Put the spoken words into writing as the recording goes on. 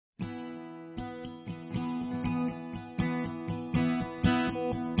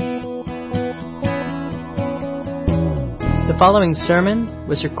following sermon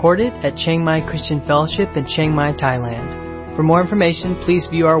was recorded at Chiang Mai Christian Fellowship in Chiang Mai, Thailand. For more information, please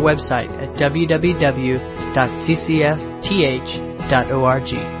view our website at www.ccfth.org.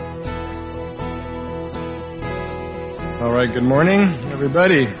 All right, good morning,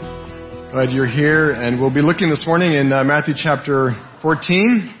 everybody. Glad you're here, and we'll be looking this morning in Matthew chapter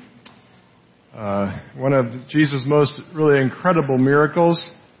 14, one of Jesus' most really incredible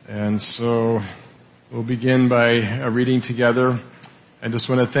miracles. And so we'll begin by reading together. I just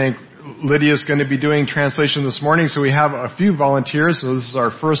want to thank Lydia's going to be doing translation this morning, so we have a few volunteers. So this is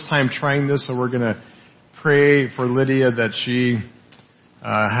our first time trying this, so we're going to pray for Lydia that she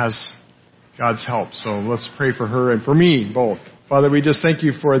has God's help. So let's pray for her and for me, both. Father, we just thank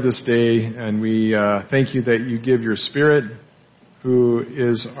you for this day, and we thank you that you give your Spirit, who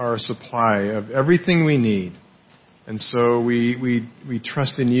is our supply of everything we need. And so we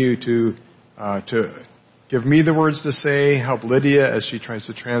trust in you to give me the words to say, help Lydia as she tries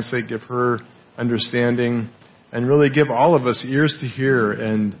to translate, give her understanding, and really give all of us ears to hear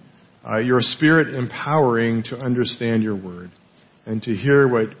and your Spirit empowering to understand your word and to hear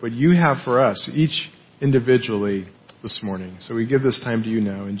what you have for us, each individually this morning. So we give this time to you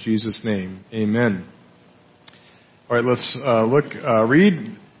now in Jesus' name. Amen. All right, let's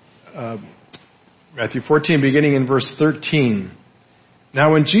read Matthew 14, beginning in verse 13.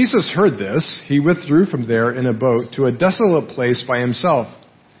 Now when Jesus heard this, he withdrew from there in a boat to a desolate place by himself.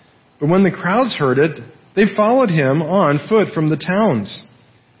 But when the crowds heard it, they followed him on foot from the towns.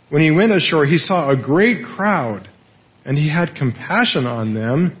 When he went ashore, he saw a great crowd, and he had compassion on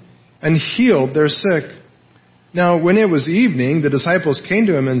them and healed their sick. Now when it was evening, the disciples came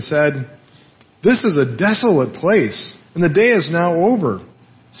to him and said, "This is a desolate place, and the day is now over.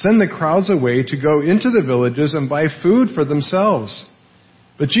 Send the crowds away to go into the villages and buy food for themselves."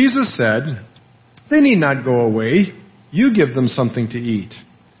 But Jesus said, "They need not go away. You give them something to eat."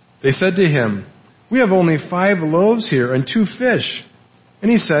 They said to him, "We have only 5 loaves here and 2 fish."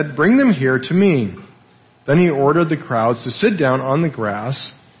 And he said, "Bring them here to me." Then he ordered the crowds to sit down on the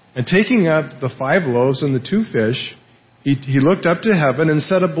grass, and taking up the 5 loaves and the 2 fish, he looked up to heaven and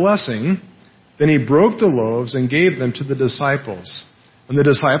said a blessing. Then he broke the loaves and gave them to the disciples. And the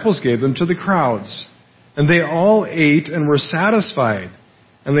disciples gave them to the crowds. And they all ate and were satisfied.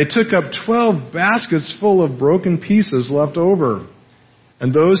 And they took up 12 baskets full of broken pieces left over.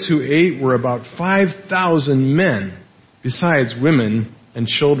 And those who ate were about 5,000 men, besides women and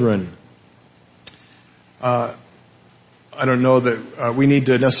children. I don't know that we need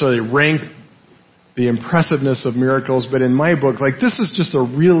to necessarily rank the impressiveness of miracles, but in my book, this is just a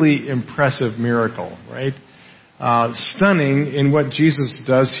really impressive miracle, right? Stunning in what Jesus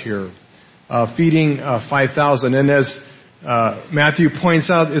does here, feeding 5,000. And as Matthew points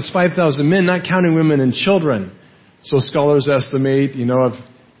out, it's 5,000 men, not counting women and children. So scholars estimate,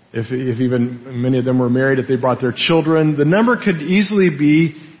 if even many of them were married, if they brought their children, the number could easily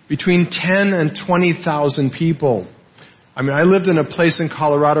be between 10 and 20,000 people. I mean, I lived in a place in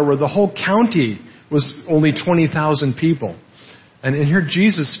Colorado where the whole county was only 20,000 people. And here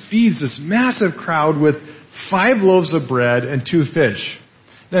Jesus feeds this massive crowd with 5 loaves of bread and 2 fish.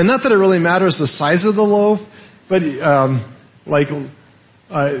 Now, not that it really matters the size of the loaf, but they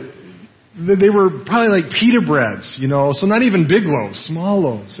were probably like pita breads, so not even big loaves, small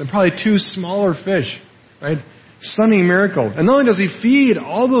loaves, and probably 2 smaller fish, right? Stunning miracle. And not only does he feed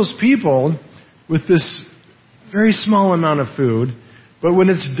all those people with this very small amount of food, but when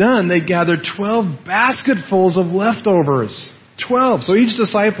it's done, they gather 12 basketfuls of leftovers. 12. So each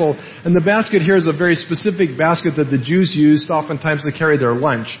disciple, and the basket here is a very specific basket that the Jews used oftentimes to carry their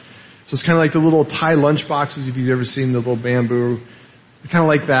lunch. So it's kind of like the little Thai lunch boxes, if you've ever seen the little bamboo, kind of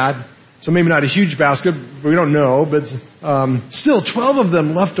like that. So maybe not a huge basket, we don't know, but still 12 of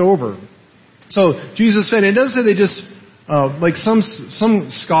them left over. So Jesus said, it doesn't say they just, like some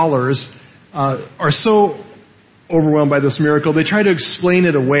scholars are so overwhelmed by this miracle, they try to explain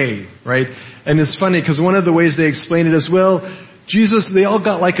it away, right? And it's funny because one of the ways they explain it is, they all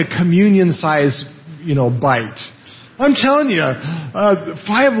got like a communion size, bite. I'm telling you,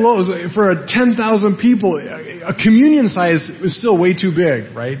 5 loaves for 10,000 people, a communion size is still way too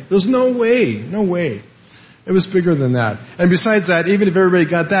big, right? There's no way. It was bigger than that. And besides that, even if everybody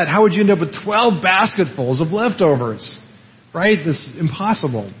got that, how would you end up with 12 basketfuls of leftovers, right? That's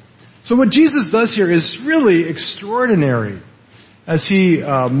impossible. So what Jesus does here is really extraordinary as he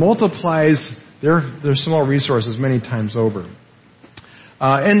multiplies their small resources many times over.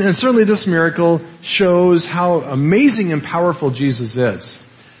 And certainly this miracle shows how amazing and powerful Jesus is.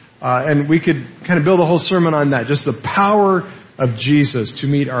 And we could kind of build a whole sermon on that, just the power of Jesus to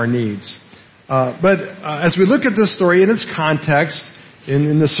meet our needs. But as we look at this story in its context,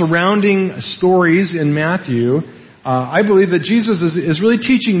 in the surrounding stories in Matthew, I believe that Jesus is really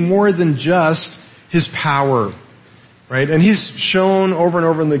teaching more than just his power, right? And he's shown over and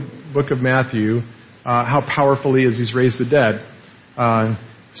over in the book of Matthew how powerful he is. He's raised the dead.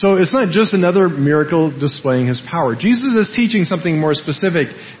 So it's not just another miracle displaying his power. Jesus is teaching something more specific,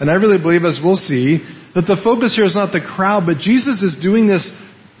 and I really believe, as we'll see, that the focus here is not the crowd, but Jesus is doing this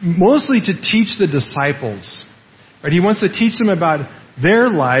mostly to teach the disciples. Right? He wants to teach them about their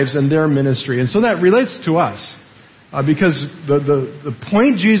lives and their ministry. And so that relates to us. Because the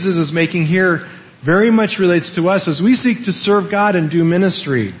point Jesus is making here very much relates to us as we seek to serve God and do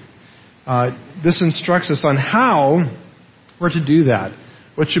ministry. This instructs us on how we're to do that.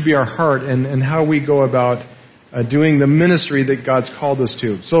 What should be our heart and how we go about doing the ministry that God's called us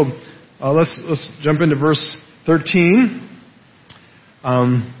to. So let's jump into verse 13.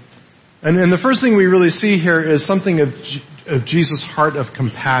 And the first thing we really see here is something of Jesus' heart of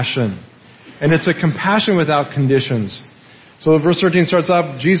compassion. And it's a compassion without conditions. So verse 13 starts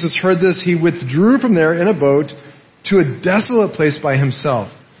off, Jesus heard this, he withdrew from there in a boat to a desolate place by himself.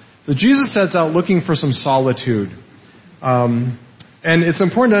 So Jesus sets out looking for some solitude. And it's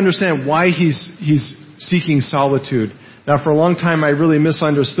important to understand why he's seeking solitude. Now, for a long time, I really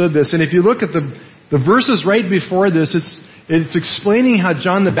misunderstood this. And if you look at the verses right before this, it's explaining how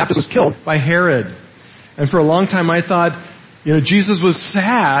John the Baptist was killed by Herod. And for a long time, I thought, Jesus was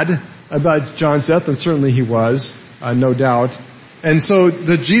sad about John's death, and certainly he was, no doubt. And so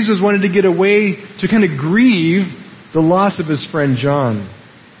Jesus wanted to get away to kind of grieve the loss of his friend John.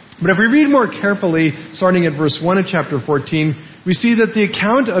 But if we read more carefully, starting at verse 1 of chapter 14, we see that the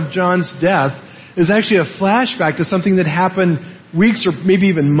account of John's death is actually a flashback to something that happened weeks or maybe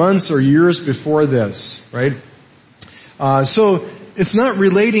even months or years before this, right? So it's not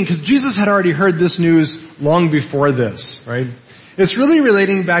relating, because Jesus had already heard this news long before this, right? It's really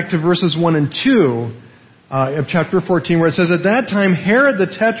relating back to verses 1 and 2 of chapter 14, where it says, at that time Herod the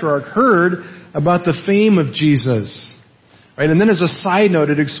Tetrarch heard about the fame of Jesus. Right? And then as a side note,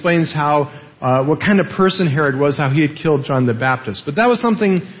 it explains how what kind of person Herod was, how he had killed John the Baptist. But that was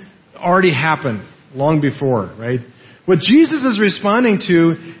something already happened long before, right? What Jesus is responding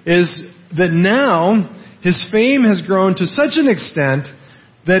to is that now his fame has grown to such an extent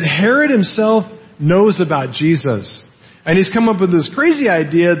that Herod himself knows about Jesus. And he's come up with this crazy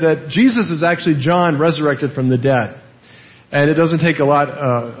idea that Jesus is actually John resurrected from the dead. And it doesn't take a lot,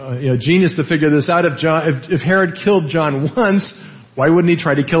 genius to figure this out. If Herod killed John once, why wouldn't he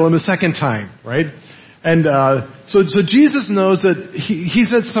try to kill him a second time, right? And so Jesus knows that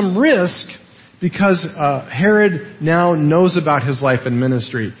he's at some risk because Herod now knows about his life and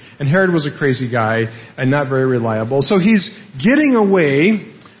ministry. And Herod was a crazy guy and not very reliable. So he's getting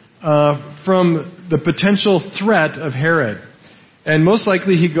away from the potential threat of Herod. And most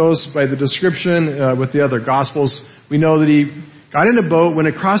likely he goes by the description with the other Gospels. We know that he got in a boat, went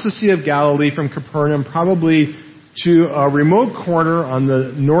across the Sea of Galilee from Capernaum, probably to a remote corner on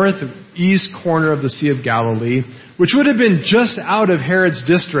the northeast corner of the Sea of Galilee, which would have been just out of Herod's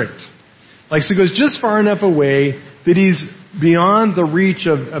district. So he goes just far enough away that he's beyond the reach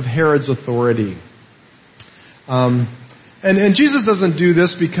of Herod's authority. And Jesus doesn't do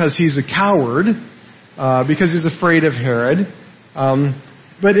this because he's a coward, because he's afraid of Herod.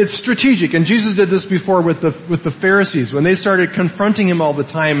 But it's strategic, and Jesus did this before with the Pharisees when they started confronting him all the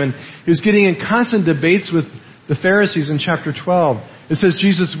time, and he was getting in constant debates with the Pharisees in chapter 12. It says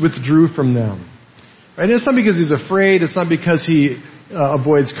Jesus withdrew from them. Right? It's not because he's afraid. It's not because he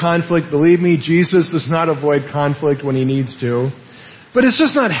avoids conflict. Believe me, Jesus does not avoid conflict when he needs to. But it's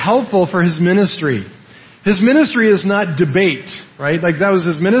just not helpful for his ministry. His ministry is not debate, right? That was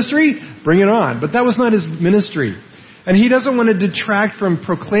his ministry, bring it on. But that was not his ministry. And he doesn't want to detract from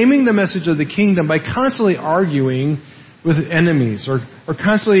proclaiming the message of the kingdom by constantly arguing with enemies or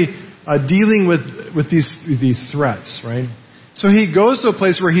constantly dealing with these threats, right? So he goes to a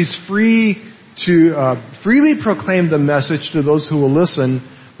place where he's free to freely proclaim the message to those who will listen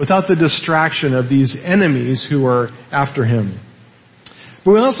without the distraction of these enemies who are after him.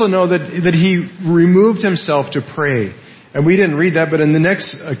 But we also know that he removed himself to pray. And we didn't read that, but in the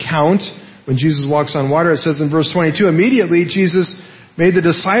next account, when Jesus walks on water, it says in verse 22, immediately Jesus made the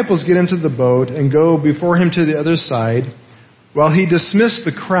disciples get into the boat and go before him to the other side while he dismissed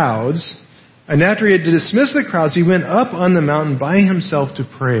the crowds. And after he had dismissed the crowds, he went up on the mountain by himself to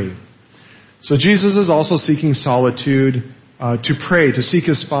pray. So Jesus is also seeking solitude to pray, to seek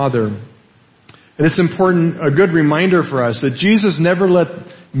his Father. And it's important, a good reminder for us that Jesus never let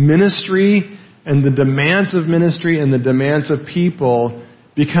ministry and the demands of ministry and the demands of people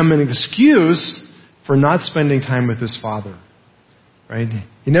become an excuse for not spending time with his Father. Right?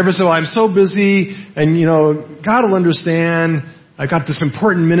 He never said, well, I'm so busy, and, God will understand. I got this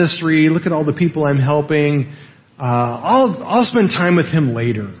important ministry. Look at all the people I'm helping. I'll spend time with him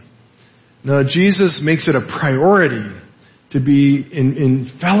later. No, Jesus makes it a priority to be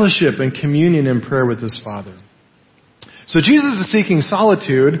in fellowship and communion and prayer with his Father. So Jesus is seeking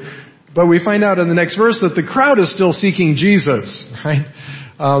solitude, but we find out in the next verse that the crowd is still seeking Jesus. Right?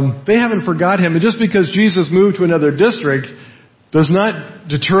 They haven't forgot him, and just because Jesus moved to another district does not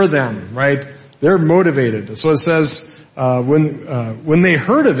deter them. Right? They're motivated. So it says when they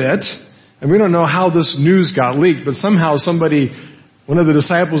heard of it, and we don't know how this news got leaked, but somehow one of the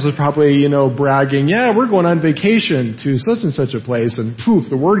disciples was probably, bragging, yeah, we're going on vacation to such and such a place, and poof,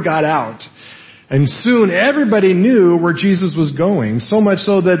 the word got out. And soon everybody knew where Jesus was going, so much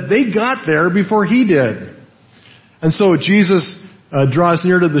so that they got there before he did. And so Jesus draws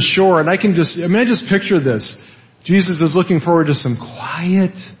near to the shore, and I just picture this. Jesus is looking forward to some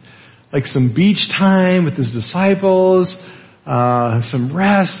quiet, like some beach time with his disciples, some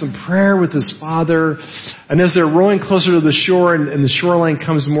rest, some prayer with his Father. And as they're rowing closer to the shore and the shoreline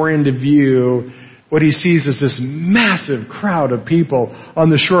comes more into view, what he sees is this massive crowd of people on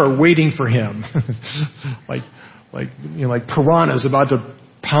the shore waiting for him. like piranhas about to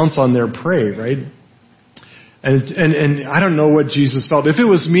pounce on their prey, right? And I don't know what Jesus felt. If it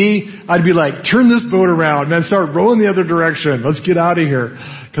was me, I'd be like, turn this boat around and start rowing the other direction. Let's get out of here.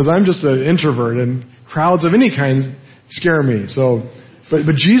 Because I'm just an introvert, and crowds of any kind scare me. So,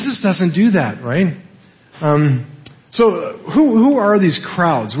 but Jesus doesn't do that, right? So who are these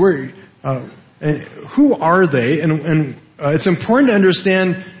crowds? Who are they? And it's important to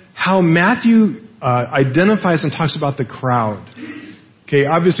understand how Matthew identifies and talks about the crowd. Okay,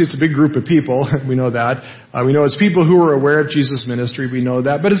 obviously it's a big group of people. We know that. We know it's people who are aware of Jesus' ministry. We know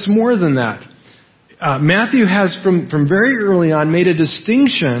that. But it's more than that. Matthew has, from very early on, made a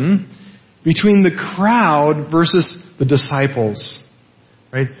distinction between the crowd versus the disciples.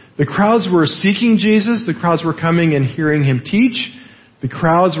 Right? The crowds were seeking Jesus. The crowds were coming and hearing him teach. The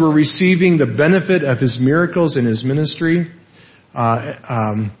crowds were receiving the benefit of his miracles and his ministry.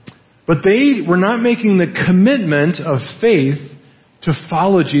 But they were not making the commitment of faith to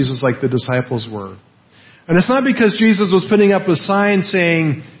follow Jesus like the disciples were. And it's not because Jesus was putting up a sign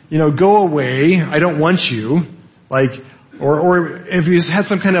saying, go away, I don't want you. Or if he had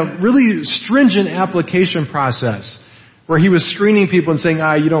some kind of really stringent application process where he was screening people and saying,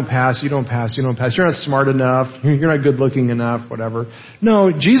 you don't pass, you're not smart enough, you're not good looking enough, whatever. No,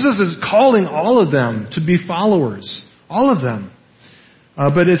 Jesus is calling all of them to be followers. All of them.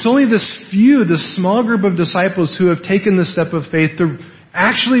 But it's only this small group of disciples who have taken the step of faith to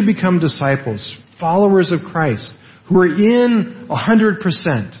actually become disciples, followers of Christ, who are in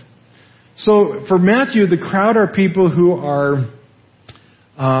 100%. So for Matthew, the crowd are people who are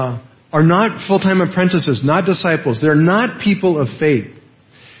not full-time apprentices, not disciples. They're not people of faith.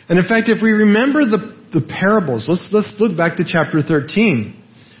 And in fact, if we remember the parables, let's look back to chapter 13.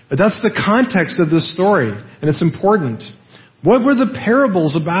 That's the context of this story, and it's important. What were the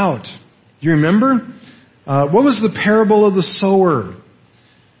parables about? Do you remember? What was the parable of the sower?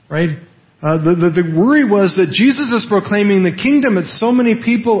 Right? The worry was that Jesus is proclaiming the kingdom, and so many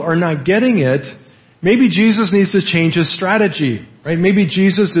people are not getting it. Maybe Jesus needs to change his strategy. Right? Maybe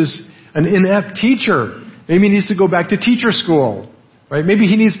Jesus is an inept teacher. Maybe he needs to go back to teacher school. Right? Maybe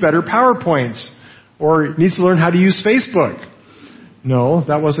he needs better PowerPoints, or needs to learn how to use Facebook. No,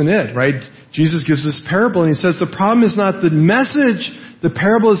 that wasn't it, right? Jesus gives this parable and he says the problem is not the message, the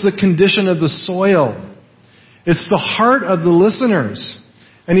parable is the condition of the soil. It's the heart of the listeners.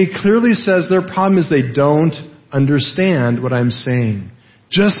 And he clearly says their problem is they don't understand what I'm saying.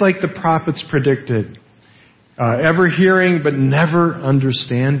 Just like the prophets predicted. Ever hearing but never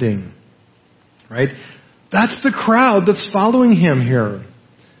understanding. Right? That's the crowd that's following him here.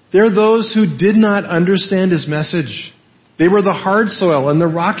 They're those who did not understand his message. They were the hard soil and the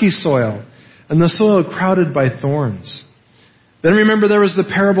rocky soil, and the soil crowded by thorns. Then remember there was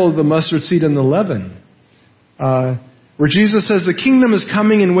the parable of the mustard seed and the leaven, where Jesus says the kingdom is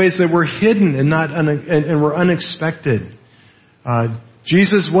coming in ways that were hidden and were unexpected.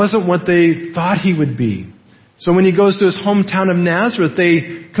 Jesus wasn't what they thought he would be. So when he goes to his hometown of Nazareth,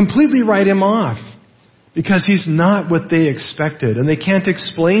 they completely write him off because he's not what they expected, and they can't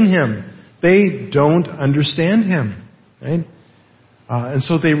explain him. They don't understand him. Right? And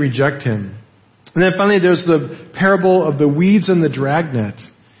so they reject him. And then finally there's the parable of the weeds and the dragnet.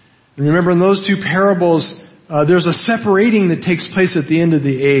 And remember in those two parables, there's a separating that takes place at the end of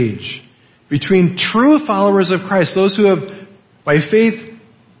the age between true followers of Christ, those who have by faith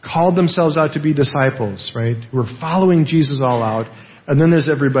called themselves out to be disciples, right? Who are following Jesus all out. And then there's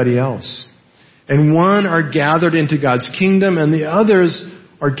everybody else. And one are gathered into God's kingdom, and the others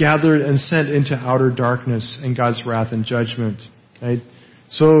are gathered and sent into outer darkness and God's wrath and judgment. Right?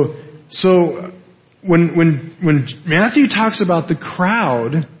 So when Matthew talks about the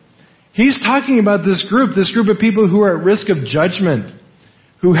crowd, he's talking about this group of people who are at risk of judgment,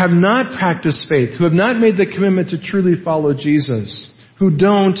 who have not practiced faith, who have not made the commitment to truly follow Jesus, who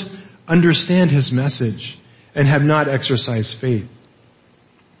don't understand his message and have not exercised faith.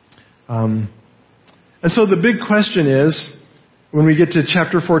 And so the big question is, when we get to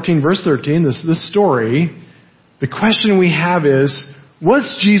chapter 14, verse 13, this story, the question we have is,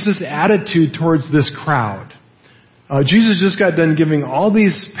 what's Jesus' attitude towards this crowd? Jesus just got done giving all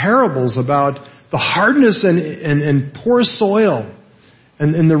these parables about the hardness and poor soil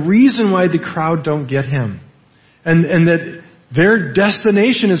and the reason why the crowd don't get him. And that their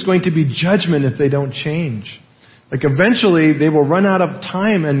destination is going to be judgment if they don't change. Like eventually they will run out of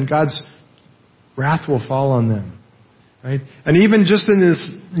time and God's wrath will fall on them. Right? And even just in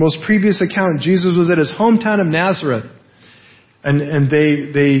this most previous account, Jesus was at his hometown of Nazareth. And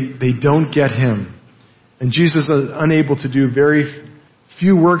they don't get him. And Jesus is unable to do very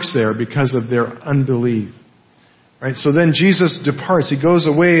few works there because of their unbelief. Right? So then Jesus departs. He goes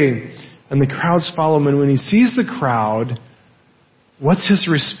away and the crowds follow him. And when he sees the crowd, what's his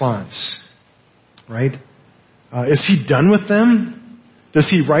response? Right? Is he done with them? Does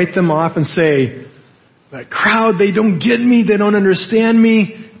he write them off and say, that crowd, they don't get me, they don't understand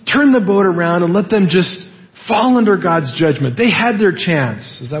me, turn the boat around and let them just fall under God's judgment. They had their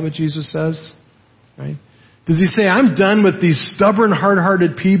chance. Is that what Jesus says? Right? Does he say, I'm done with these stubborn,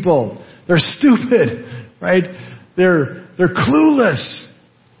 hard-hearted people. They're stupid, right? They're clueless.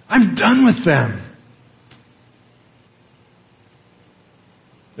 I'm done with them.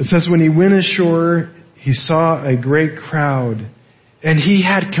 It says, when he went ashore, he saw a great crowd, and he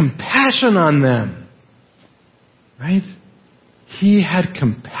had compassion on them. Right? He had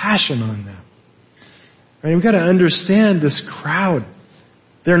compassion on them. Right? We've got to understand this crowd.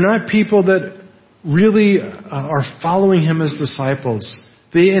 They're not people that really are following him as disciples.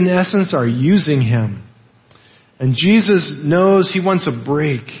 They, in essence, are using him. And Jesus knows he wants a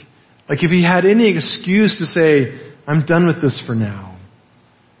break. Like if he had any excuse to say, I'm done with this for now.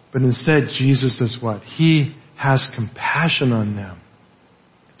 But instead, Jesus does what? He has compassion on them.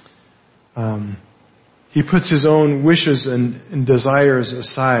 He puts his own wishes and desires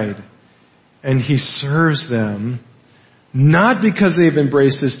aside, and he serves them, not because they've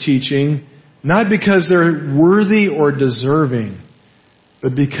embraced his teaching, not because they're worthy or deserving,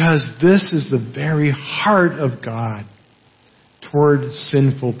 but because this is the very heart of God toward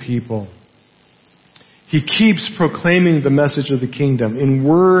sinful people. He keeps proclaiming the message of the kingdom in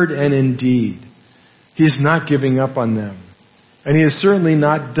word and in deed. He is not giving up on them, and he is certainly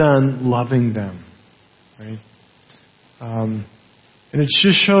not done loving them. Right? And it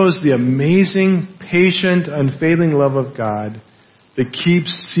just shows the amazing, patient, unfailing love of God that keeps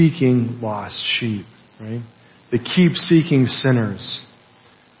seeking lost sheep. Right? That keeps seeking sinners.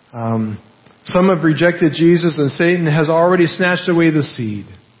 Some have rejected Jesus, and Satan has already snatched away the seed.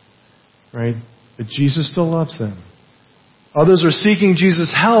 Right? But Jesus still loves them. Others are seeking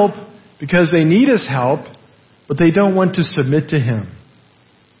Jesus' help because they need his help, but they don't want to submit to him.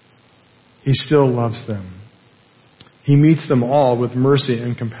 He still loves them. He meets them all with mercy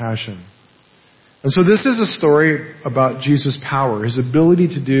and compassion. And so this is a story about Jesus' power, his ability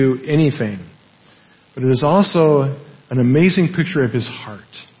to do anything. But it is also an amazing picture of his heart.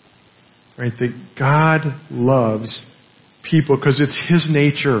 Right? That God loves people because it's his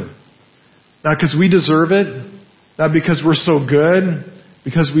nature. Not because we deserve it, not because we're so good,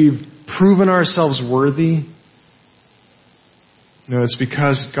 because we've proven ourselves worthy. No, it's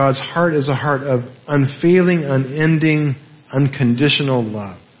because God's heart is a heart of unfailing, unending, unconditional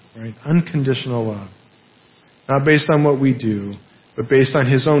love. Right? Unconditional love. Not based on what we do, but based on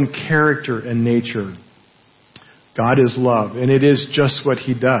his own character and nature. God is love, and it is just what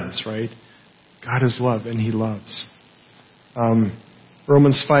he does, right? God is love, and he loves.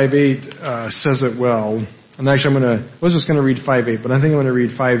 Romans 5:8 says it well. And actually, I was just going to read 5:8, but I think I'm going to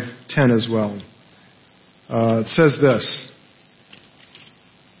read 5:10 as well. It says this.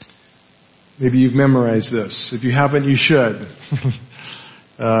 Maybe you've memorized this. If you haven't, you should.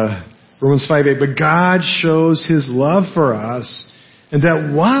 Romans 5:8. But God shows his love for us, and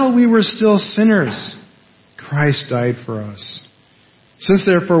that while we were still sinners, Christ died for us. Since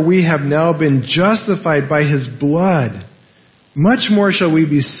therefore we have now been justified by his blood, much more shall we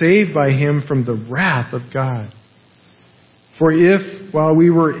be saved by him from the wrath of God. For if, while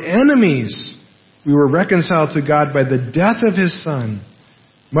we were enemies, we were reconciled to God by the death of His Son,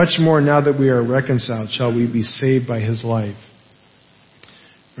 much more now that we are reconciled, shall we be saved by His life.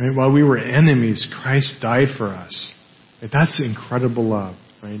 Right? While we were enemies, Christ died for us. Right? That's incredible love.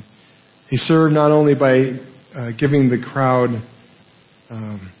 Right? He served not only by giving the crowd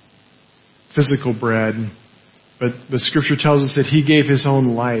physical bread, but the Scripture tells us that He gave His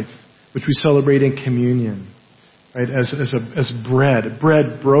own life, which we celebrate in communion, right? As bread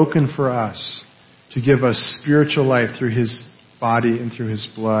broken for us to give us spiritual life through His body and through His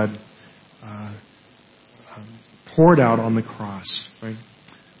blood poured out on the cross, right?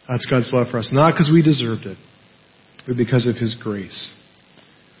 That's God's love for us, not because we deserved it, but because of His grace.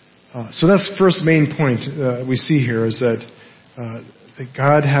 So that's the first main point we see here, is that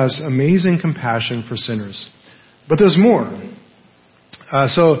God has amazing compassion for sinners. But there's more.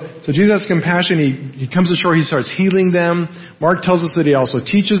 So Jesus has compassion. He comes ashore. He starts healing them. Mark tells us that He also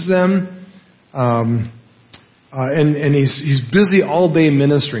teaches them. And he's busy all day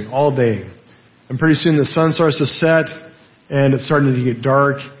ministering, all day. And pretty soon the sun starts to set, and it's starting to get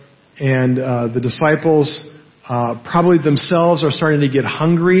dark. And the disciples probably themselves are starting to get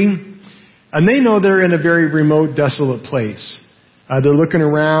hungry. And they know they're in a very remote, desolate place. They're looking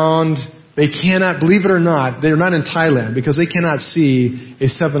around. They cannot, believe it or not, they're not in Thailand because they cannot see a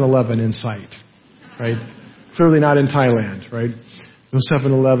 7-Eleven in sight. Right? Clearly not in Thailand, right? No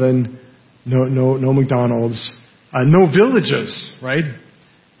 7-Eleven, no McDonald's, no villages, right?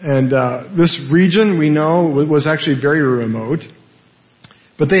 And this region, we know, was actually very remote.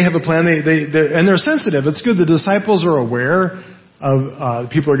 But they have a plan, and they're sensitive. It's good. The disciples are aware of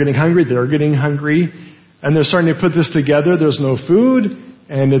people are getting hungry. They're getting hungry. And they're starting to put this together. There's no food,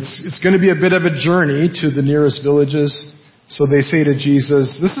 and it's going to be a bit of a journey to the nearest villages. So they say to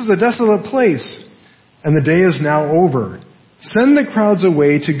Jesus, "This is a desolate place, and the day is now over. Send the crowds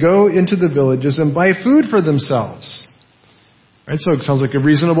away to go into the villages and buy food for themselves." Right? So it sounds like a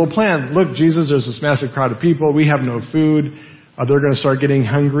reasonable plan. Look, Jesus, there's this massive crowd of people. We have no food. They're going to start getting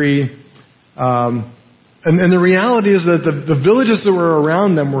hungry. And the reality is that the villages that were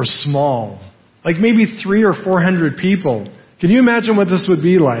around them were small. Like maybe 300 or 400 people. Can you imagine what this would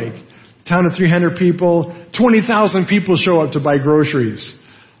be like? Town of 300 people, 20,000 people show up to buy groceries.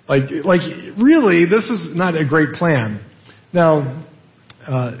 Like really, this is not a great plan. Now,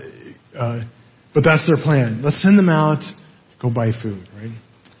 but that's their plan. Let's send them out, go buy food, right?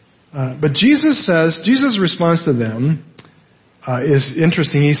 But Jesus response to them is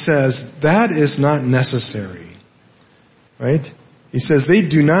interesting. He says, that is not necessary, right? He says they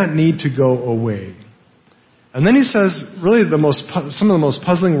do not need to go away. And then he says, really some of the most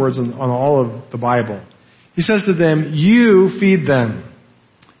puzzling words on all of the Bible. He says to them, "You feed them.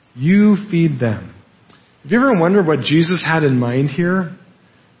 You feed them." Have you ever wondered what Jesus had in mind here?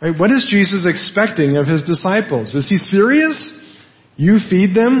 Right? What is Jesus expecting of His disciples? Is He serious? You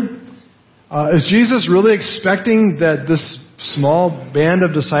feed them? Is Jesus really expecting that this small band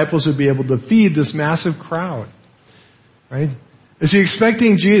of disciples would be able to feed this massive crowd? Right? Is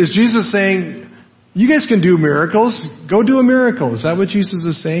Jesus saying, "You guys can do miracles. Go do a miracle"? Is that what Jesus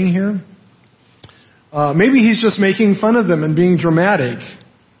is saying here? Maybe He's just making fun of them and being dramatic.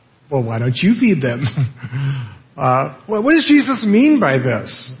 Well, why don't you feed them? What does Jesus mean by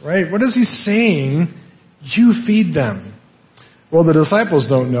this? Right? What is He saying? You feed them. Well, the disciples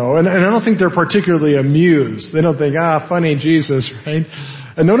don't know, and I don't think they're particularly amused. They don't think, funny Jesus, right?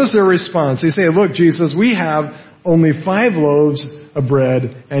 And notice their response. They say, "Look, Jesus, we have only 5 loaves of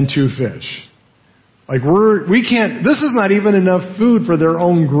bread and 2 fish. Like we can't, this is not even enough food for their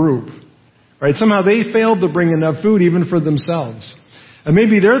own group." Right? Somehow they failed to bring enough food even for themselves. And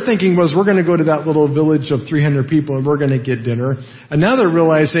maybe their thinking was, we're going to go to that little village of 300 people and we're going to get dinner. And now they're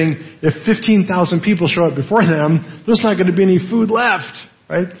realizing if 15,000 people show up before them, there's not going to be any food left.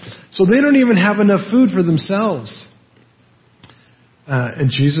 Right? So they don't even have enough food for themselves. And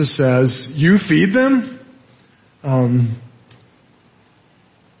Jesus says, "You feed them?"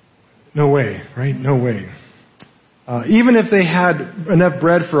 No way, right? No way. Even if they had enough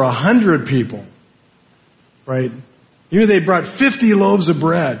bread for 100 people, right? Even if they brought 50 loaves of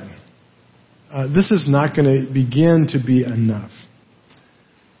bread, this is not going to begin to be enough.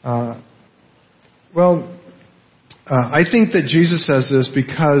 I think that Jesus says this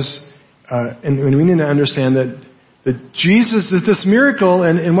because, and we need to understand that Jesus, that this miracle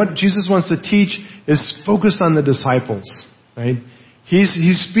and what Jesus wants to teach is focused on the disciples, right?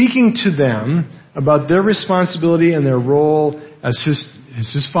 He's speaking to them about their responsibility and their role as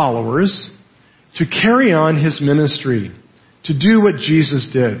his followers to carry on His ministry, to do what Jesus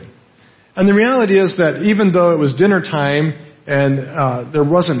did. And the reality is that even though it was dinner time and there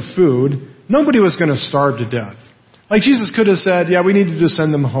wasn't food, nobody was going to starve to death. Like Jesus could have said, yeah, we need to just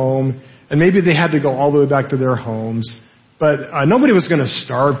send them home, and maybe they had to go all the way back to their homes, but nobody was going to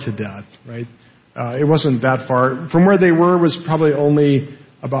starve to death, right? It wasn't that far. From where they were was probably only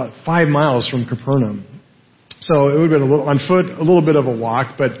about 5 miles from Capernaum. So it would have been on foot, a little bit of a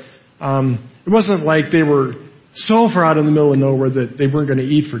walk, but it wasn't like they were so far out in the middle of nowhere that they weren't going to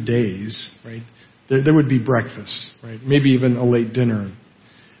eat for days, right? There would be breakfast, right? Maybe even a late dinner.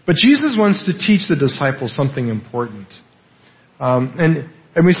 But Jesus wants to teach the disciples something important.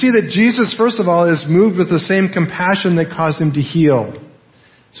 And we see that Jesus, first of all, is moved with the same compassion that caused him to heal.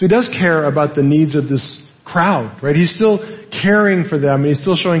 So he does care about the needs of this crowd, right? He's still caring for them, and he's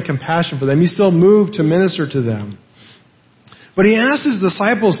still showing compassion for them. He's still moved to minister to them. But he asks his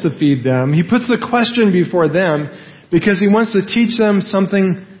disciples to feed them. He puts the question before them because he wants to teach them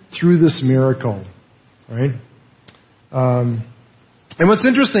something through this miracle, right? And what's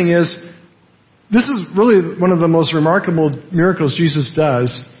interesting is, this is really one of the most remarkable miracles Jesus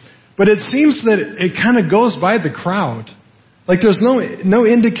does, but it seems that it kind of goes by the crowd. Like there's no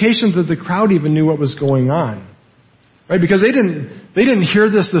indications that the crowd even knew what was going on, right? Because they didn't hear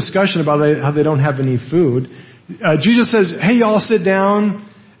this discussion about how they don't have any food. Jesus says, "Hey, y'all, sit down,"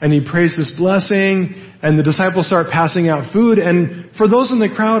 and he prays this blessing, and the disciples start passing out food. And for those in the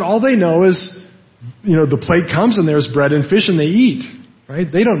crowd, all they know is, the plate comes and there's bread and fish, and they eat, right?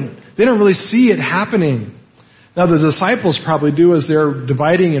 They don't really see it happening. Now the disciples probably do as they're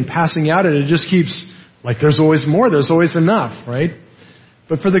dividing and passing out, and it just keeps like there's always more, there's always enough, right?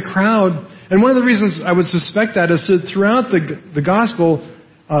 But for the crowd, and one of the reasons I would suspect that is that throughout the gospel,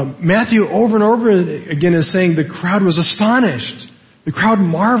 Matthew over and over again is saying the crowd was astonished. The crowd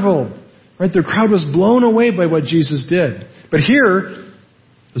marveled, right? The crowd was blown away by what Jesus did. But here,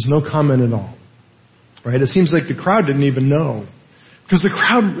 there's no comment at all, right? It seems like the crowd didn't even know. Because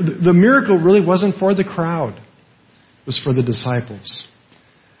the miracle really wasn't for the crowd. It was for the disciples.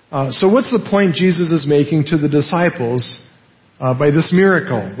 So what's the point Jesus is making to the disciples by this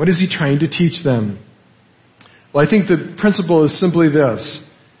miracle? What is he trying to teach them? Well, I think the principle is simply this.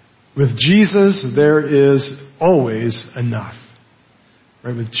 With Jesus, there is always enough.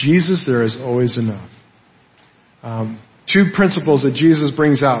 Right? With Jesus, there is always enough. Two principles that Jesus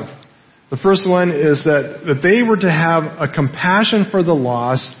brings out. The first one is that they were to have a compassion for the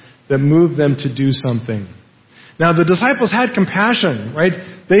lost that moved them to do something. Now, the disciples had compassion, right?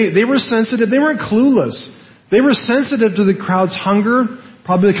 They were sensitive. They weren't clueless. They were sensitive to the crowd's hunger,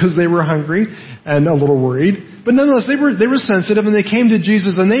 probably because they were hungry and a little worried. But nonetheless, they were sensitive, and they came to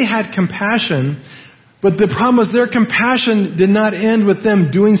Jesus, and they had compassion. But the problem was their compassion did not end with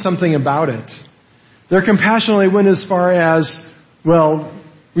them doing something about it. Their compassion only went as far as, well,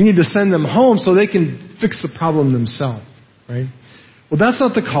 we need to send them home so they can fix the problem themselves, right? Well, that's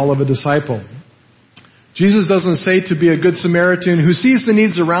not the call of a disciple. Jesus doesn't say to be a good Samaritan who sees the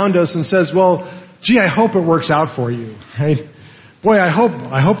needs around us and says, well, gee, I hope it works out for you, right? Boy, I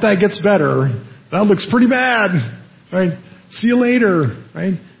hope that gets better. That looks pretty bad, right? See you later,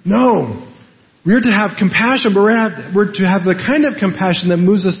 right? No. We're to have compassion, but we're to have the kind of compassion that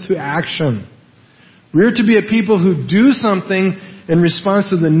moves us to action. We're to be a people who do something in response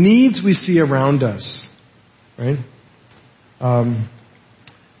to the needs we see around us, right?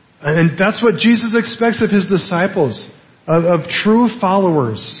 And that's what Jesus expects of his disciples, of true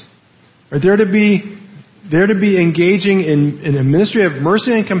followers. Right? They're to be engaging in a ministry of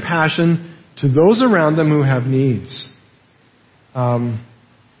mercy and compassion to those around them who have needs. And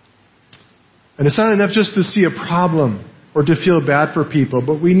it's not enough just to see a problem or to feel bad for people,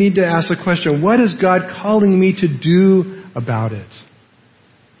 but we need to ask the question, what is God calling me to do about it?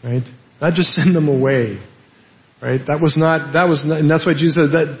 Right? Not just send them away. Right? And that's why Jesus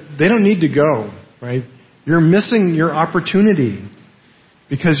said that they don't need to go. Right? You're missing your opportunity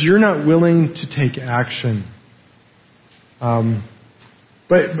because you're not willing to take action.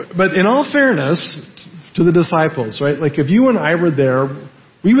 But in all fairness to the disciples, right? Like if you and I were there,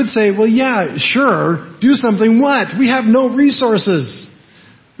 we would say, well, yeah, sure, do something. What? We have no resources.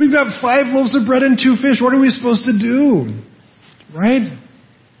 We've got 5 loaves of bread and 2 fish. What are we supposed to do? Right?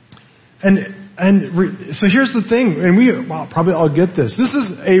 So here's the thing, and we probably all get this. This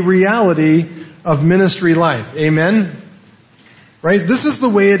is a reality of ministry life. Amen? Right? This is the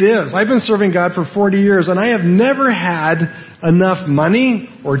way it is. I've been serving God for 40 years, and I have never had enough money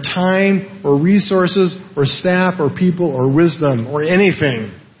or time or resources or staff or people or wisdom or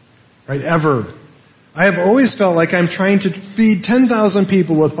anything. Right? Ever. I have always felt like I'm trying to feed 10,000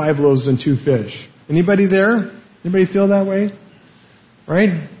 people with 5 loaves and 2 fish. Anybody there? Anybody feel that way?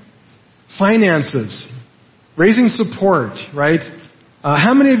 Right? Finances. Raising support, right?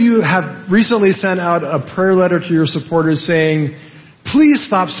 How many of you have recently sent out a prayer letter to your supporters saying, please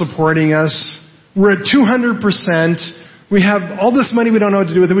stop supporting us. We're at 200%. We have all this money we don't know what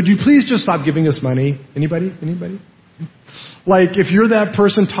to do with it. Would you please just stop giving us money? Anybody? Like, if you're that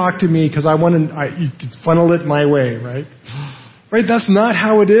person, talk to me because you can funnel it my way, right? Right? That's not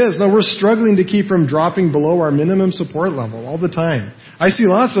how it is. No, we're struggling to keep from dropping below our minimum support level all the time. I see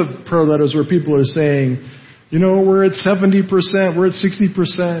lots of prayer letters where people are saying, we're at 70%, we're at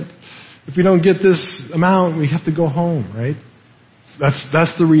 60%. If we don't get this amount, we have to go home, right?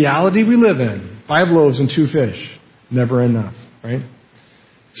 That's the reality we live in. 5 loaves and 2 fish. Never enough, right?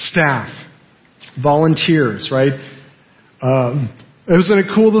 Staff, volunteers, right? Isn't it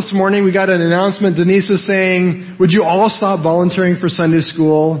cool this morning? We got an announcement. Denise is saying, would you all stop volunteering for Sunday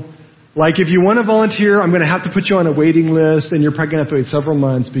school? Like, if you want to volunteer, I'm going to have to put you on a waiting list, and you're probably going to have to wait several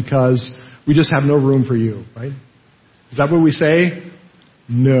months because we just have no room for you, right? Is that what we say?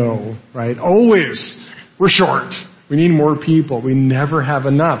 No, right? Always. We're short. We need more people. We never have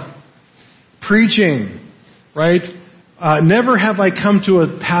enough. Preaching, right? Never have I come to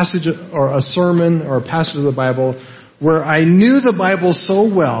a passage or a sermon or a passage of the Bible where I knew the Bible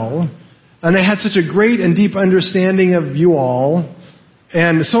so well and I had such a great and deep understanding of you all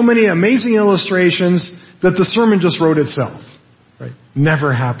and so many amazing illustrations that the sermon just wrote itself. Right?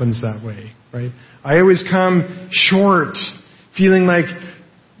 Never happens that way. Right? I always come short, feeling like,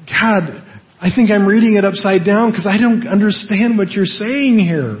 God, I think I'm reading it upside down because I don't understand what you're saying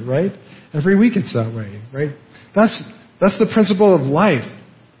here. Right? Every week it's that way. Right? That's the principle of life.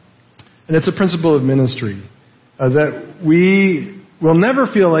 And it's a principle of ministry. That we will never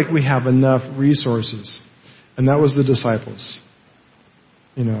feel like we have enough resources. And that was the disciples.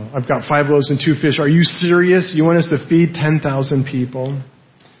 I've got 5 loaves and 2 fish. Are you serious? You want us to feed 10,000 people?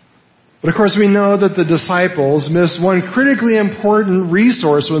 But of course we know that the disciples missed one critically important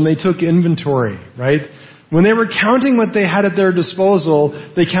resource when they took inventory, right? When they were counting what they had at their disposal,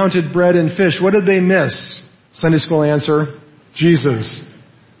 they counted bread and fish. What did they miss? Sunday school answer, Jesus.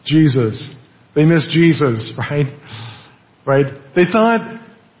 They missed Jesus, right? Right? They thought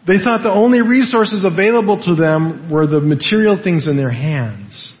the only resources available to them were the material things in their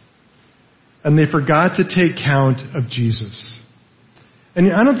hands. And they forgot to take count of Jesus.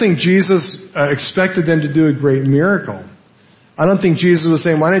 And I don't think Jesus expected them to do a great miracle. I don't think Jesus was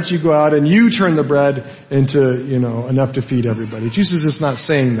saying, why don't you go out and you turn the bread into, enough to feed everybody. Jesus is not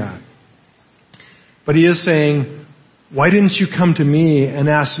saying that. But he is saying, why didn't you come to me and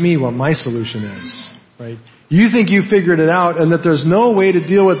ask me what my solution is? Right? You think you figured it out and that there's no way to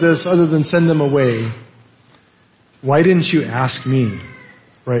deal with this other than send them away. Why didn't you ask me,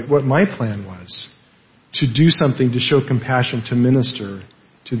 right, what my plan was to do something to show compassion, to minister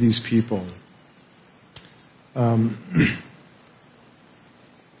to these people? You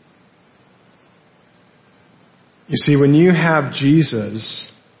see, when you have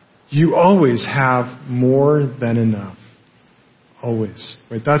Jesus, you always have more than enough. Always.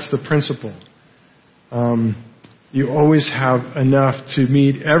 Right? That's the principle. You always have enough to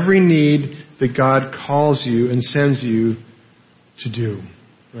meet every need that God calls you and sends you to do.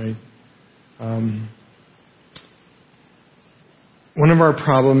 Right? One of our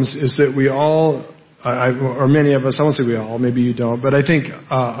problems is that we all, or many of us, I won't say we all, maybe you don't, but I think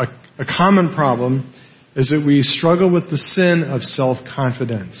a common problem is that we struggle with the sin of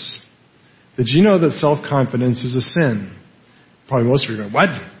self-confidence. Did you know that self-confidence is a sin? Probably most of you are going, what?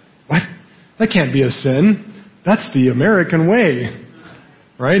 That can't be a sin. That's the American way.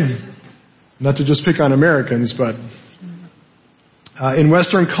 Right? Not to just pick on Americans, but in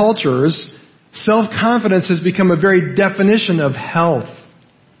Western cultures, self-confidence has become a very definition of health.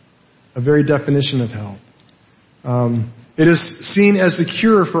 A very definition of health. It is seen as the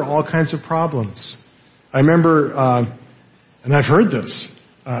cure for all kinds of problems. I remember, and I've heard this,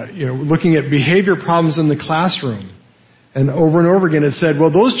 looking at behavior problems in the classroom. And over again it said,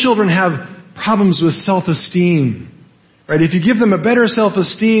 well, those children have problems with self-esteem. Right? If you give them a better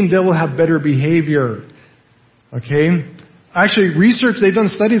self-esteem, they will have better behavior. Okay? Actually, they've done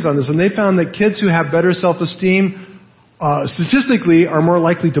studies on this, and they found that kids who have better self-esteem, statistically, are more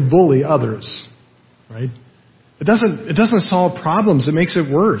likely to bully others. Right? It doesn't solve problems, it makes it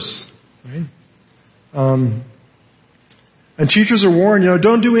worse. Right? And teachers are warned,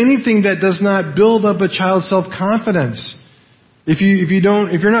 don't do anything that does not build up a child's self-confidence. If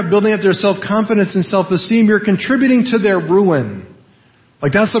you're not building up their self-confidence and self-esteem, you're contributing to their ruin.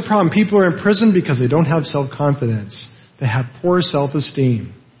 Like, that's the problem. People are in prison because they don't have self-confidence. They have poor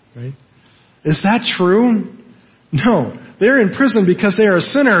self-esteem. Right? Is that true? No. They're in prison because they are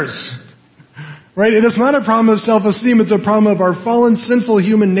sinners. Right? It is not a problem of self-esteem. It's a problem of our fallen, sinful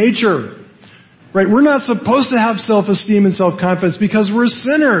human nature. Right? We're not supposed to have self-esteem and self-confidence because we're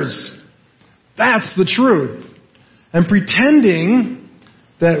sinners. That's the truth. And pretending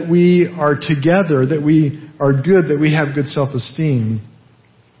that we are together, that we are good, that we have good self-esteem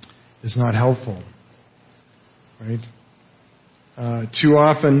is not helpful. Right? Too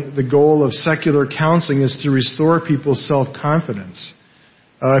often, the goal of secular counseling is to restore people's self-confidence.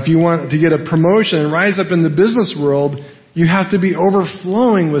 If you want to get a promotion and rise up in the business world, you have to be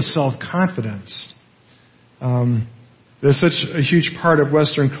overflowing with self-confidence. There's such a huge part of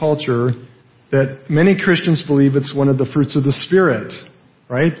Western culture that many Christians believe it's one of the fruits of the Spirit,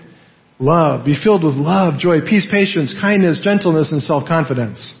 right? Love. Be filled with love, joy, peace, patience, kindness, gentleness, and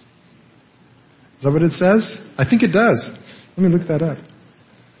self-confidence. Is that what it says? I think it does. Let me look that up.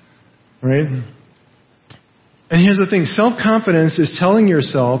 Right? And here's the thing. Self-confidence is telling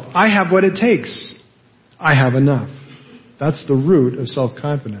yourself, I have what it takes. I have enough. That's the root of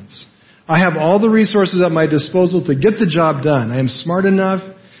self-confidence. I have all the resources at my disposal to get the job done. I am smart enough.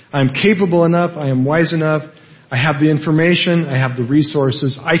 I am capable enough. I am wise enough. I have the information. I have the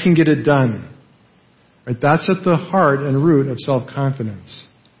resources. I can get it done. Right? That's at the heart and root of self-confidence.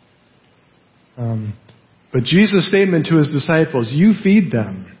 But Jesus' statement to his disciples, you feed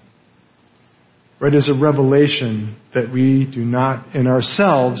them, right, is a revelation that we do not in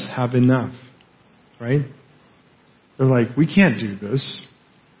ourselves have enough. Right? They're like, we can't do this.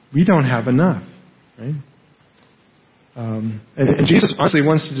 We don't have enough. Right? And Jesus honestly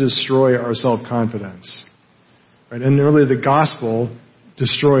wants to destroy our self-confidence. Right? And really the gospel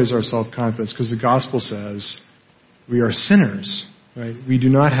destroys our self-confidence because the gospel says we are sinners. Right? We do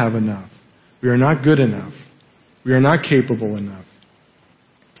not have enough. We are not good enough. We are not capable enough.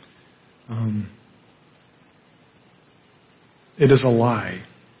 It is a lie,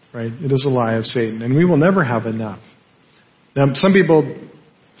 right? It is a lie of Satan, and we will never have enough. Now, some people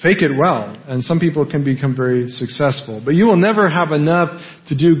fake it well, and some people can become very successful, but you will never have enough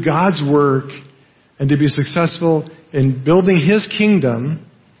to do God's work and to be successful in building His kingdom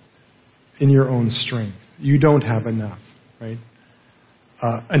in your own strength. You don't have enough, right?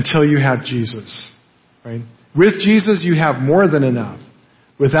 Until you have Jesus, right? With Jesus, you have more than enough.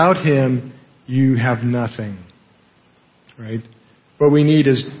 Without Him, you have nothing, right? What we need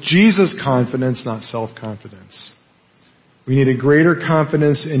is Jesus' confidence, not self-confidence. We need a greater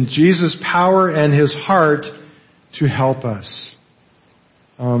confidence in Jesus' power and His heart to help us.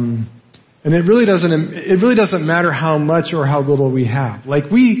 And it really doesn't matter how much or how little we have.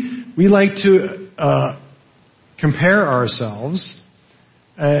 Like we like to compare ourselves.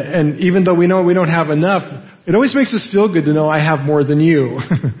 And even though we know we don't have enough, it always makes us feel good to know I have more than you,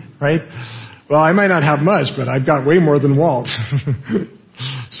 right? Well, I might not have much, but I've got way more than Walt.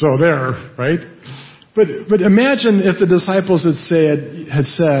 So there, right? But imagine if the disciples had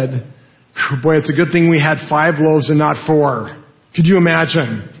said, boy, it's a good thing we had 5 loaves and not 4. Could you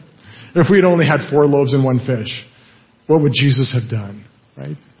imagine if we'd only had 4 loaves and 1 fish? What would Jesus have done,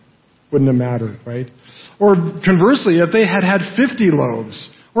 right? Wouldn't have mattered, right? Or conversely, if they had had 50 loaves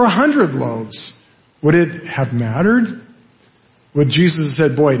or 100 loaves, would it have mattered? Would Jesus have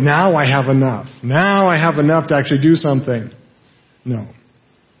said, boy, now I have enough. Now I have enough to actually do something. No.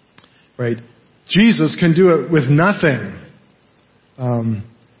 Right? Jesus can do it with nothing. And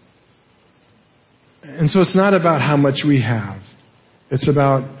so it's not about how much we have. It's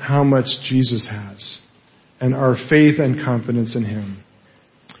about how much Jesus has and our faith and confidence in Him.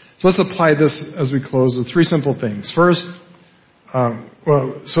 So let's apply this as we close with 3 simple things. First,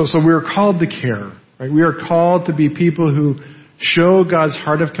 so we're called to care. Right? We are called to be people who show God's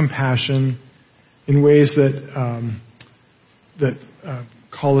heart of compassion in ways that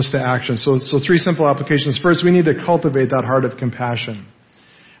call us to action. So 3 simple applications. First, we need to cultivate that heart of compassion.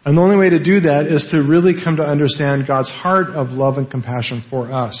 And the only way to do that is to really come to understand God's heart of love and compassion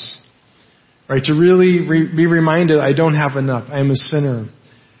for us. Right? To really be reminded, I don't have enough. I am a sinner.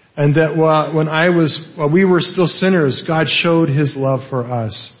 And that while we were still sinners, God showed His love for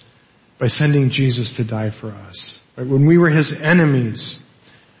us by sending Jesus to die for us. Right? When we were His enemies,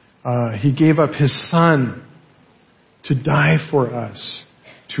 He gave up His Son to die for us,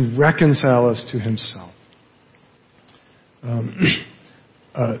 to reconcile us to Himself.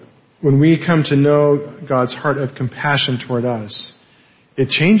 When we come to know God's heart of compassion toward us, it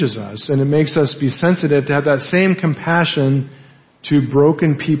changes us and it makes us be sensitive to have that same compassion to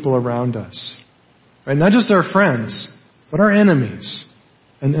broken people around us. Right? Not just our friends, but our enemies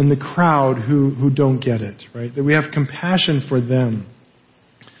and the crowd who don't get it. Right? That we have compassion for them.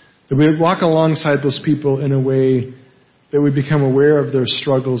 That we walk alongside those people in a way that we become aware of their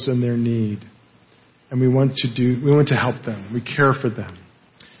struggles and their need. and we want to help them. We care for them.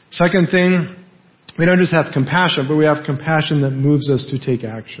 Second thing, we don't just have compassion, but we have compassion that moves us to take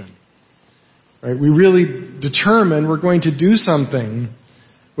action. Right? We really determine we're going to do something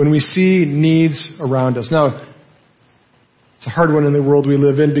when we see needs around us. Now, it's a hard one in the world we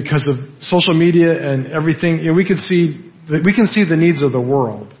live in because of social media and everything. You know, we can see the needs of the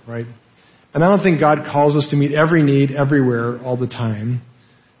world, right? And I don't think God calls us to meet every need everywhere all the time.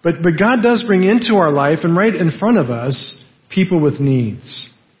 But God does bring into our life and right in front of us people with needs.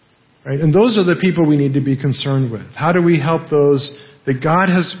 Right? And those are the people we need to be concerned with. How do we help those that God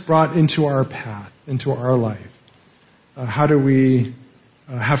has brought into our path, into our life? How do we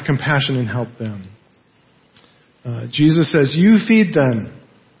have compassion and help them? Jesus says, you feed them.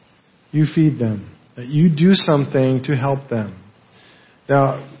 You feed them. That you do something to help them.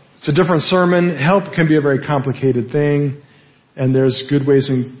 Now, it's a different sermon. Help can be a very complicated thing. And there's good ways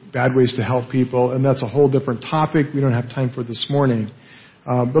and bad ways to help people. And that's a whole different topic we don't have time for this morning.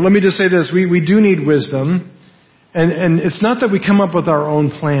 But let me just say this. We do need wisdom. And it's not that we come up with our own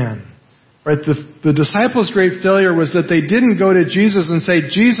plan. Right? The disciples' great failure was that they didn't go to Jesus and say,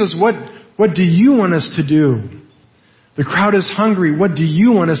 Jesus, what do you want us to do? The crowd is hungry. What do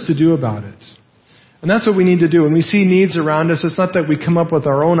you want us to do about it? And that's what we need to do. When we see needs around us, it's not that we come up with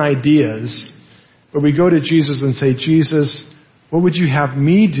our own ideas, but we go to Jesus and say, Jesus, what would you have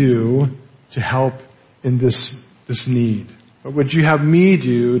me do to help in this need? What would you have me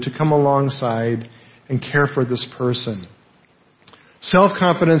do to come alongside and care for this person?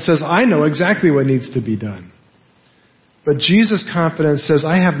 Self-confidence says, I know exactly what needs to be done. But Jesus' confidence says,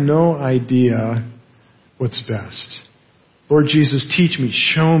 I have no idea what's best. Lord Jesus, teach me,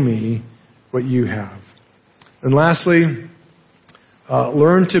 show me what you have. And lastly,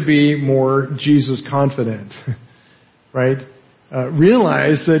 learn to be more Jesus confident. Right?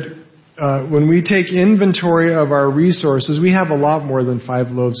 Realize that when we take inventory of our resources, we have a lot more than 5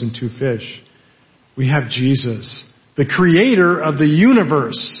 loaves and 2 fish. We have Jesus, the creator of the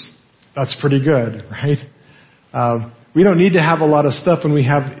universe. That's pretty good, right? We don't need to have a lot of stuff when we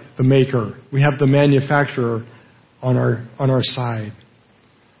have the maker. We have the manufacturer on our side.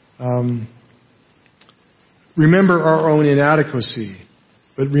 Remember our own inadequacy,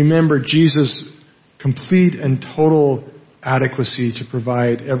 but remember Jesus' complete and total adequacy to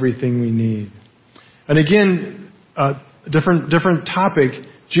provide everything we need. And again, different topic.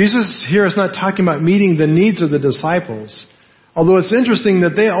 Jesus here is not talking about meeting the needs of the disciples, although it's interesting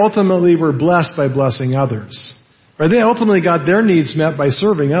that they ultimately were blessed by blessing others. Right? They ultimately got their needs met by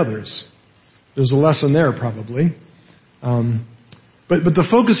serving others. There's a lesson there probably. But the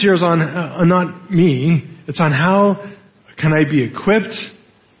focus here is on not me. It's on how can I be equipped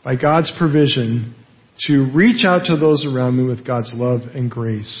by God's provision to reach out to those around me with God's love and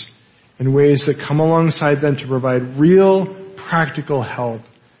grace in ways that come alongside them to provide real practical help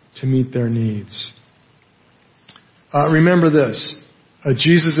to meet their needs. Remember this.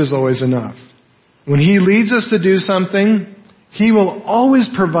 Jesus is always enough. When He leads us to do something, He will always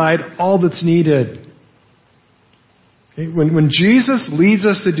provide all that's needed. Okay? When Jesus leads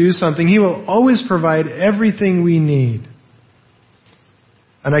us to do something, He will always provide everything we need.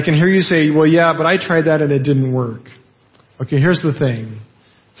 And I can hear you say, well, yeah, but I tried that and it didn't work. Okay, here's the thing.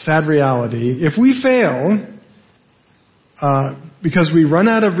 Sad reality. If we fail, because we run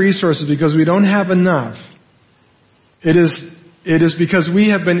out of resources, because we don't have enough, it is because we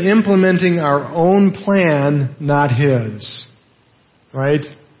have been implementing our own plan, not His. Right?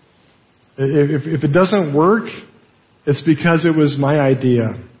 If it doesn't work, it's because it was my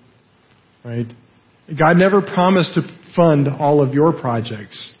idea. Right? God never promised to fund all of your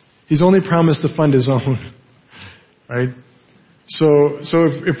projects. He's only promised to fund His own. Right? So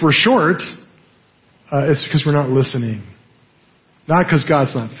if we're short, it's because we're not listening. Not because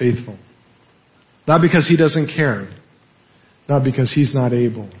God's not faithful. Not because He doesn't care. Not because He's not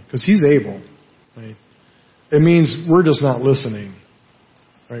able. Because He's able. Right? It means we're just not listening.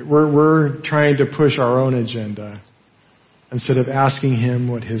 Right? We're trying to push our own agenda instead of asking Him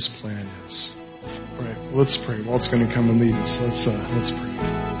what His plan is. All right, let's pray. Walt's going to come and lead us. Let's pray.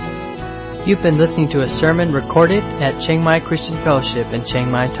 You've been listening to a sermon recorded at Chiang Mai Christian Fellowship in Chiang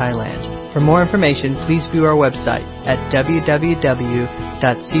Mai, Thailand. For more information, please view our website at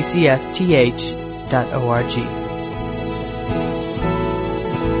www.ccfth.org.